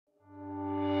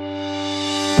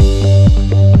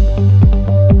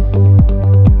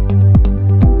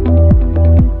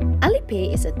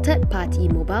a third-party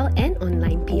mobile and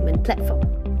online payment platform.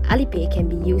 Alipay can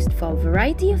be used for a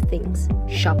variety of things: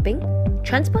 shopping,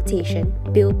 transportation,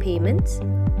 bill payments,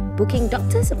 booking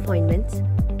doctor's appointments,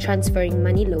 transferring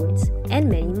money loans, and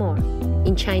many more.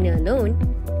 In China alone,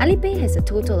 Alipay has a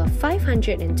total of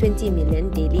 520 million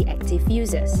daily active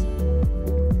users.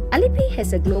 Alipay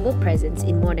has a global presence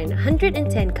in more than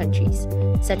 110 countries,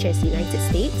 such as the United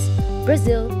States,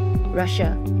 Brazil,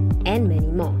 Russia, and many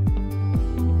more.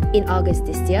 In August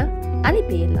this year,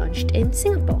 Alipay launched in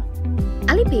Singapore.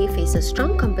 Alipay faces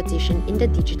strong competition in the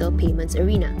digital payments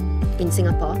arena. In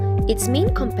Singapore, its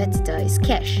main competitor is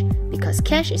cash, because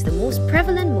cash is the most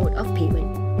prevalent mode of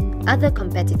payment. Other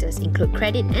competitors include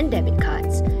credit and debit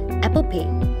cards, Apple Pay,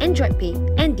 Android Pay,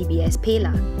 and DBS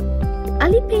PayLah.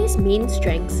 Alipay's main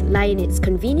strengths lie in its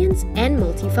convenience and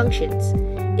multi-functions.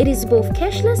 It is both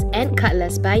cashless and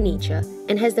cardless by nature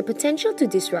and has the potential to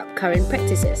disrupt current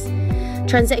practices.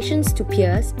 Transactions to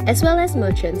peers as well as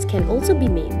merchants can also be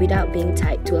made without being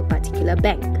tied to a particular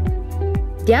bank.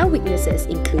 Their weaknesses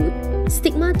include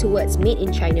stigma towards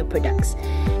made-in-China products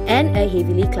and a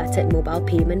heavily cluttered mobile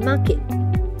payment market.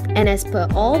 And as per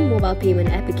all mobile payment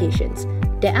applications,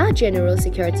 there are general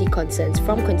security concerns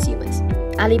from consumers.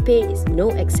 Alipay is no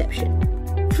exception.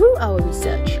 Through our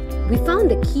research, we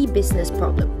found the key business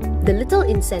problem: the little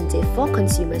incentive for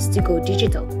consumers to go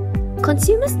digital.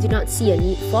 Consumers do not see a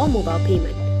need for mobile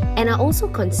payment and are also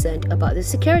concerned about the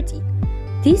security.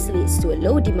 This leads to a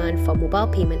low demand for mobile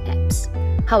payment apps.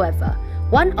 However,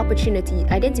 one opportunity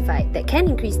identified that can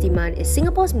increase demand is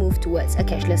Singapore's move towards a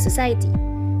cashless society.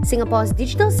 Singapore's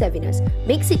digital savviness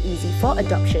makes it easy for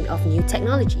adoption of new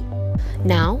technology.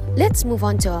 Now, let's move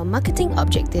on to our marketing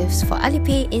objectives for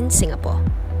Alipay in Singapore.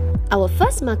 Our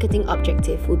first marketing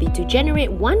objective will be to generate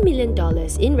 $1 million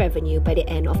in revenue by the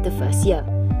end of the first year.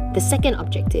 The second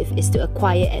objective is to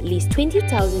acquire at least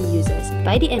 20,000 users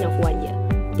by the end of 1 year,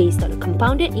 based on a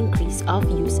compounded increase of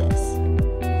users.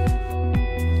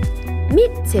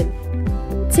 Meet Tim.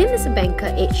 Tim is a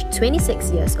banker aged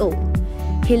 26 years old.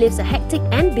 He lives a hectic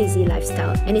and busy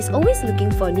lifestyle and is always looking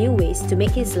for new ways to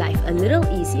make his life a little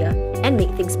easier and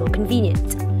make things more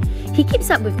convenient. He keeps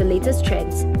up with the latest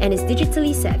trends and is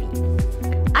digitally savvy.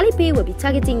 Alipay will be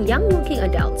targeting young working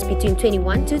adults between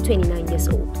 21 to 29 years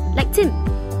old, like Tim.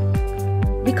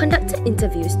 We conducted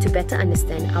interviews to better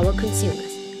understand our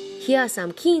consumers. Here are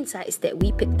some key insights that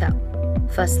we picked up.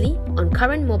 Firstly, on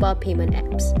current mobile payment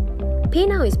apps.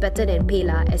 PayNow is better than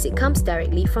PayLah as it comes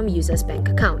directly from users' bank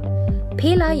account.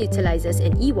 PayLah utilizes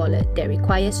an e-wallet that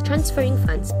requires transferring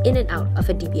funds in and out of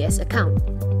a DBS account.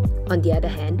 On the other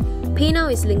hand, PayNow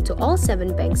is linked to all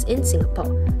 7 banks in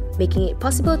Singapore, making it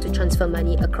possible to transfer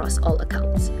money across all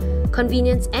accounts.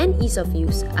 Convenience and ease of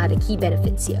use are the key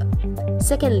benefits here.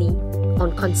 Secondly,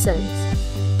 on concerns.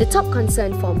 The top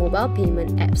concern for mobile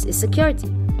payment apps is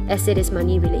security. As it is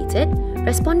money related,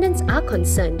 respondents are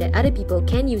concerned that other people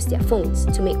can use their phones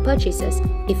to make purchases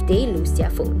if they lose their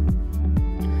phone.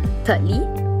 Thirdly,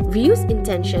 reuse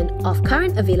intention of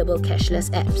current available cashless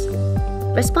apps.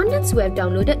 Respondents who have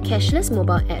downloaded cashless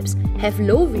mobile apps have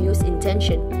low reuse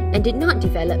intention and did not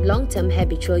develop long-term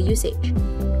habitual usage.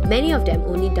 Many of them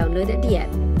only downloaded the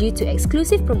app due to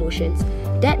exclusive promotions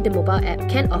that the mobile app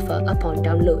can offer upon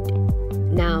download.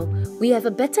 Now, we have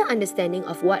a better understanding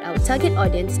of what our target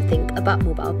audience think about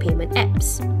mobile payment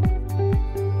apps.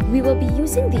 We will be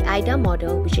using the IDA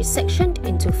model, which is sectioned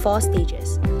into 4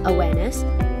 stages: awareness,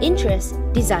 interest,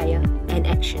 desire, and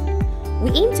action.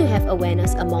 We aim to have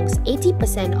awareness amongst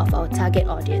 80% of our target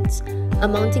audience,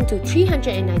 amounting to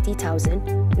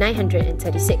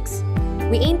 390,936.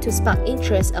 We aim to spark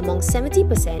interest among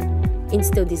 70%,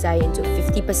 instill desire into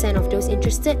 50% of those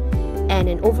interested, and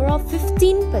an overall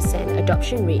 15%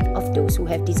 adoption rate of those who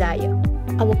have desire.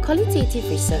 Our qualitative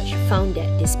research found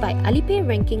that despite Alipay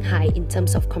ranking high in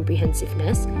terms of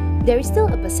comprehensiveness, there is still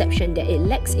a perception that it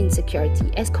lacks in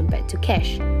security as compared to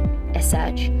cash. As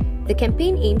such, the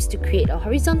campaign aims to create a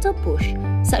horizontal push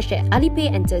such that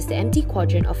Alipay enters the empty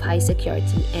quadrant of high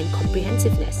security and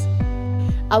comprehensiveness.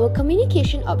 Our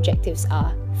communication objectives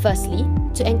are, firstly,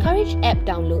 to encourage app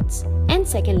downloads, and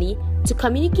secondly, to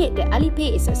communicate that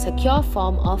Alipay is a secure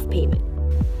form of payment.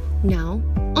 Now,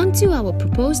 onto our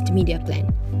proposed media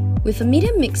plan. With a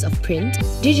medium mix of print,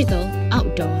 digital,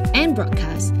 outdoor, and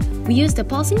broadcast, we use the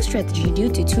pulsing strategy due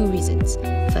to 2 reasons.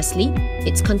 Firstly,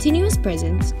 its continuous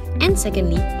presence, and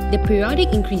secondly, the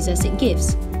periodic increases it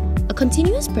gives. A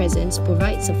continuous presence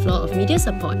provides a floor of media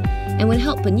support and will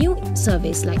help a new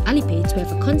service like Alipay to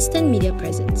have a constant media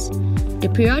presence. The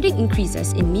periodic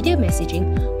increases in media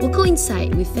messaging will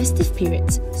coincide with festive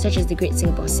periods such as the Great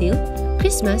Singapore Sale,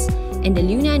 Christmas, and the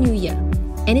Lunar New Year,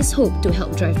 and is hoped to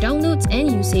help drive downloads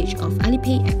and usage of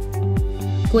Alipay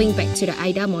app. Going back to the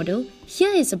AIDA model,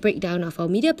 here is a breakdown of our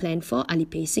media plan for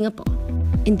Alipay Singapore.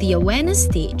 In the awareness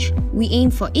stage, we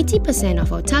aim for 80%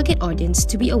 of our target audience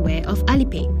to be aware of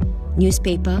Alipay.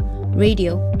 Newspaper,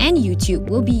 radio, and YouTube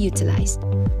will be utilised.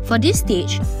 For this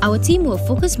stage, our team will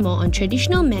focus more on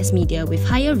traditional mass media with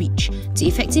higher reach to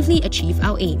effectively achieve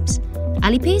our aims.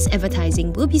 Alipay's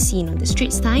advertising will be seen on the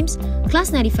Straits Times,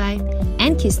 Class 95,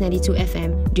 and Kiss 92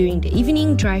 FM during the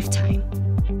evening drive time.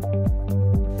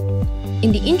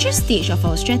 In the interest stage of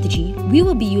our strategy, we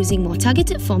will be using more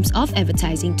targeted forms of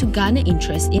advertising to garner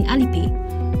interest in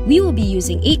Alipay. We will be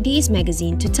using 8 Days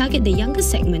magazine to target the younger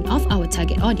segment of our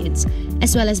target audience,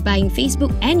 as well as buying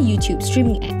Facebook and YouTube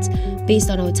streaming ads based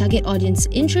on our target audience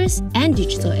interests and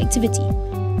digital activity.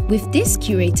 With these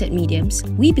curated mediums,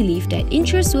 we believe that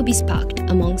interest will be sparked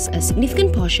amongst a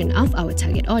significant portion of our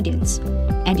target audience.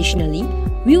 Additionally,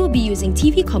 we will be using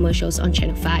TV commercials on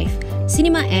Channel 5,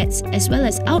 cinema ads, as well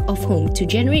as out of home to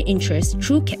generate interest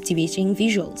through captivating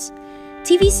visuals.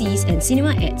 TVCs and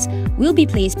cinema ads will be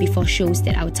placed before shows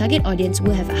that our target audience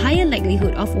will have a higher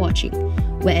likelihood of watching,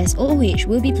 whereas OOH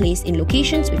will be placed in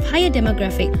locations with higher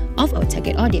demographic of our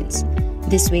target audience.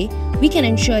 This way, we can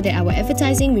ensure that our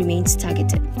advertising remains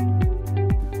targeted.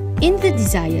 In the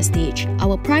desire stage,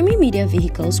 our primary media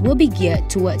vehicles will be geared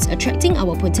towards attracting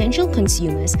our potential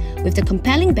consumers with the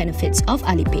compelling benefits of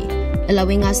Alipay,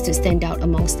 allowing us to stand out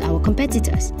amongst our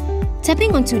competitors.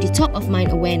 Tapping onto the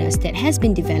top-of-mind awareness that has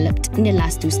been developed in the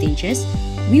last 2 stages,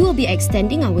 we will be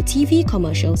extending our TV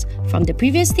commercials from the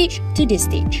previous stage to this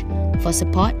stage. For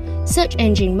support, search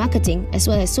engine marketing as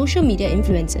well as social media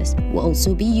influencers will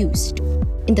also be used.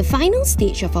 In the final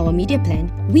stage of our media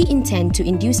plan, we intend to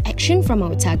induce action from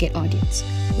our target audience.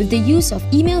 With the use of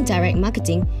email direct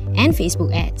marketing and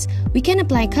Facebook ads, we can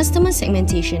apply customer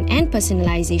segmentation and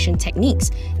personalization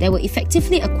techniques that will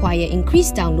effectively acquire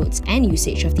increased downloads and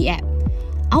usage of the app.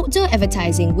 Outdoor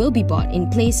advertising will be bought in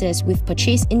places with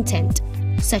purchase intent,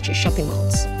 such as shopping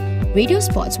malls. Radio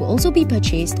spots will also be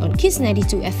purchased on Kiss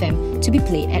 92 FM to be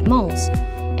played at malls.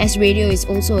 As radio is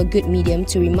also a good medium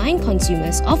to remind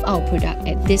consumers of our product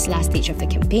at this last stage of the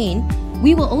campaign,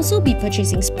 we will also be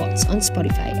purchasing spots on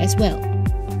Spotify as well.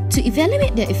 To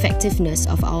evaluate the effectiveness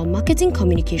of our marketing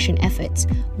communication efforts,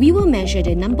 we will measure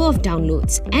the number of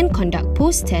downloads and conduct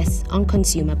post-tests on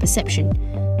consumer perception.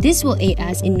 This will aid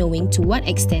us in knowing to what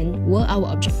extent were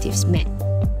our objectives met.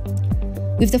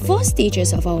 With the 4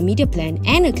 stages of our media plan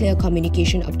and a clear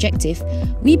communication objective,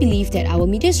 we believe that our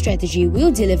media strategy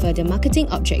will deliver the marketing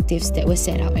objectives that were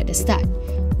set out at the start,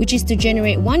 which is to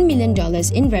generate $1 million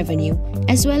in revenue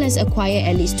as well as acquire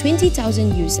at least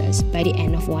 20,000 users by the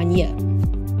end of 1 year.